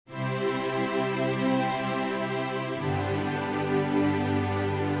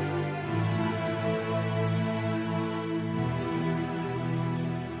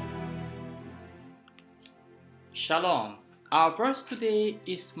Shalom. Our verse today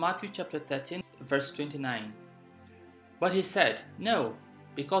is Matthew chapter 13, verse 29. But he said, "No,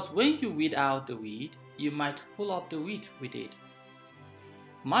 because when you weed out the weed, you might pull up the wheat with it."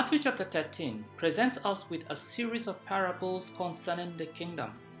 Matthew chapter 13 presents us with a series of parables concerning the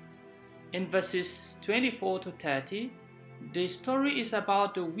kingdom. In verses 24 to 30, the story is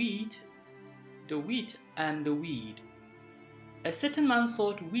about the wheat and the weed. A certain man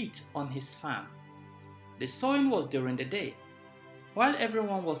sowed wheat on his farm. The sowing was during the day. While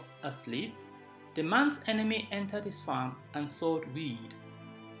everyone was asleep, the man's enemy entered his farm and sowed weed.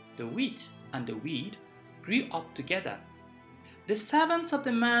 The wheat and the weed grew up together. The servants of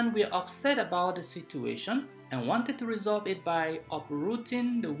the man were upset about the situation and wanted to resolve it by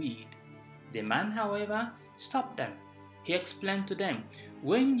uprooting the weed. The man, however, stopped them. He explained to them,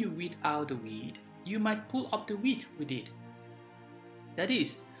 "When you weed out the weed, you might pull up the wheat with it." That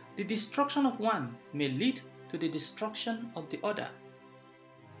is, the destruction of one may lead to the destruction of the other.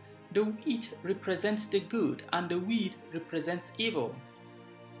 The wheat represents the good and the weed represents evil.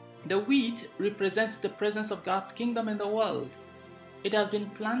 The wheat represents the presence of God's kingdom in the world. It has been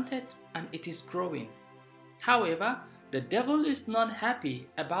planted and it is growing. However, the devil is not happy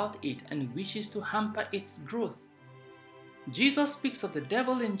about it and wishes to hamper its growth. Jesus speaks of the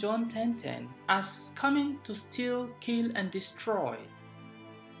devil in John 10:10 as coming to steal, kill, and destroy.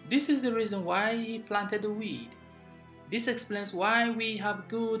 This is the reason why he planted the weed. This explains why we have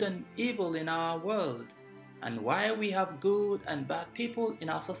good and evil in our world, and why we have good and bad people in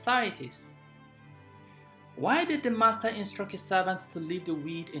our societies. Why did the master instruct his servants to leave the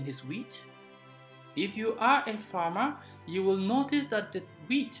weed in his wheat? If you are a farmer, you will notice that the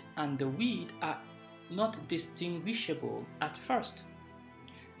wheat and the weed are not distinguishable at first.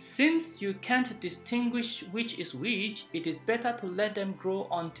 Since you can't distinguish which is which, it is better to let them grow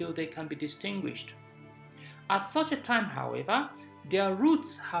until they can be distinguished. At such a time, however, their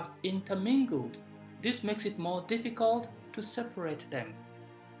roots have intermingled. This makes it more difficult to separate them.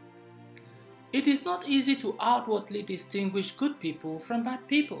 It is not easy to outwardly distinguish good people from bad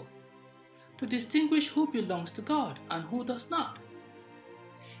people, to distinguish who belongs to God and who does not.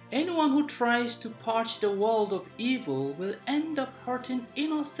 Anyone who tries to purge the world of evil will end up hurting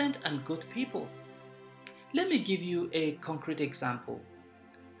innocent and good people. Let me give you a concrete example.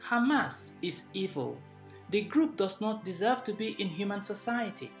 Hamas is evil. The group does not deserve to be in human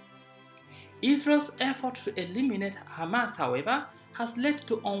society. Israel's effort to eliminate Hamas, however, has led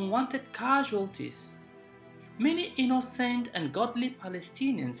to unwanted casualties. Many innocent and godly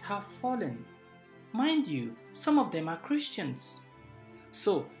Palestinians have fallen. Mind you, some of them are Christians.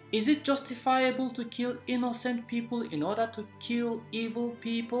 So, is it justifiable to kill innocent people in order to kill evil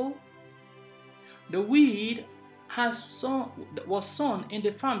people? The weed was sown in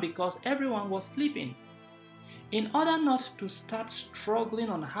the farm because everyone was sleeping. In order not to start struggling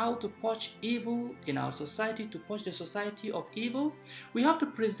on how to purge evil in our society, to purge the society of evil, we have to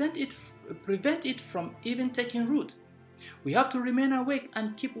prevent it from even taking root. We have to remain awake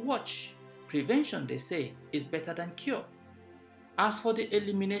and keep watch. Prevention, they say, is better than cure. As for the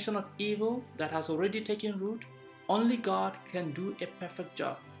elimination of evil that has already taken root, only God can do a perfect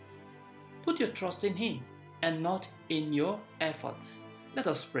job. Put your trust in Him and not in your efforts. Let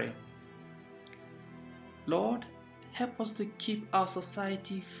us pray. Lord, help us to keep our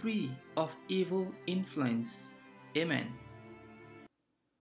society free of evil influence. Amen.